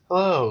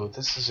Hello,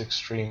 this is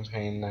Extreme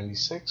Pain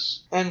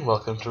 96, and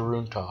welcome to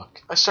Rune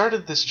Talk. I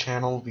started this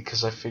channel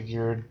because I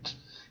figured,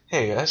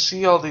 hey, I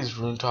see all these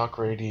Rune Talk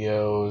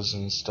radios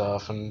and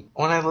stuff, and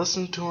when I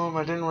listened to them,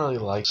 I didn't really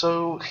like.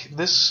 So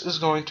this is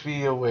going to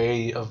be a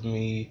way of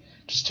me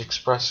just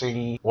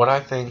expressing what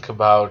I think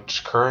about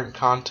current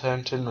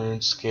content in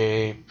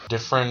RuneScape,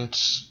 different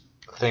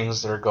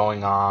things that are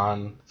going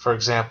on. For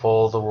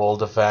example, the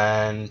world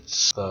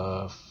events,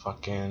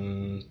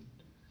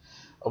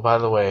 Oh, by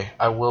the way,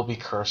 I will be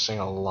cursing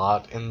a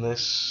lot in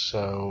this,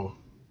 so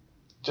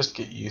just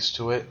get used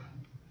to it.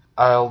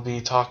 I'll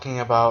be talking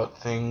about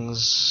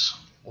things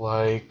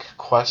like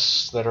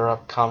quests that are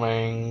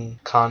upcoming,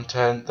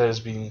 content that is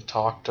being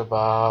talked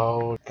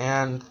about,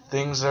 and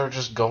things that are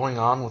just going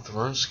on with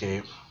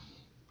RuneScape.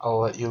 I'll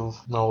let you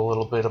know a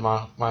little bit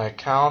about my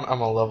account.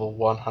 I'm a level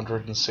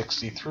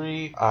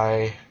 163.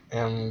 I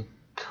am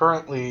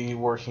currently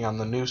working on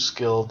the new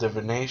skill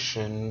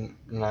Divination,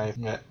 and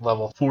I'm at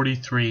level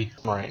 43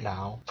 right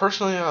now.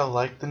 Personally, I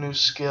like the new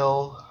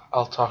skill.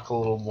 I'll talk a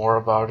little more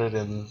about it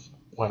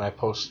when I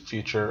post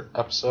future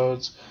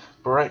episodes,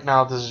 but right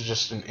now this is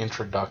just an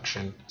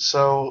introduction.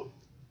 So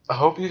I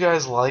hope you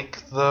guys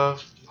like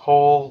the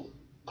whole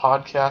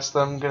podcast that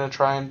I'm going to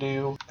try and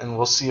do, and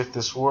we'll see if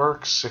this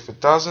works. If it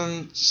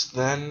doesn't,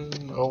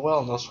 then oh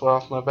well, no sweat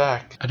off my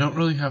back. I don't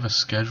really have a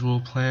schedule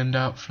planned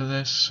out for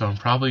this, so I'm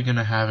probably going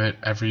to have it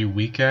every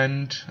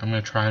weekend. I'm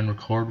going to try and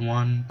record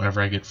one whenever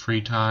I get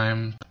free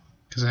time,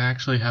 because I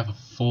actually have a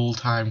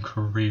full-time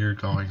career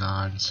going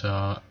on,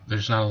 so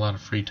there's not a lot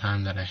of free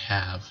time that I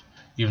have.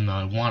 Even though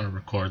I want to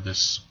record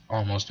this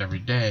almost every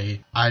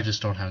day, I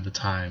just don't have the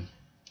time.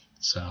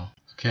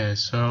 Okay,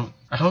 so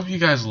I hope you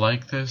guys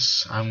like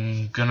this.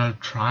 I'm gonna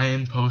try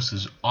and post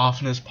as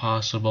often as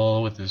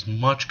possible with as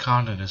much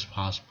content as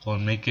possible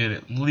and make it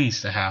at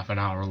least a half an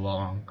hour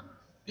long,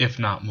 if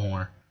not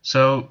more.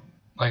 So,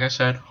 like I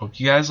said, hope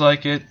you guys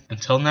like it.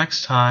 Until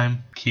next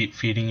time, keep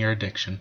feeding your addiction.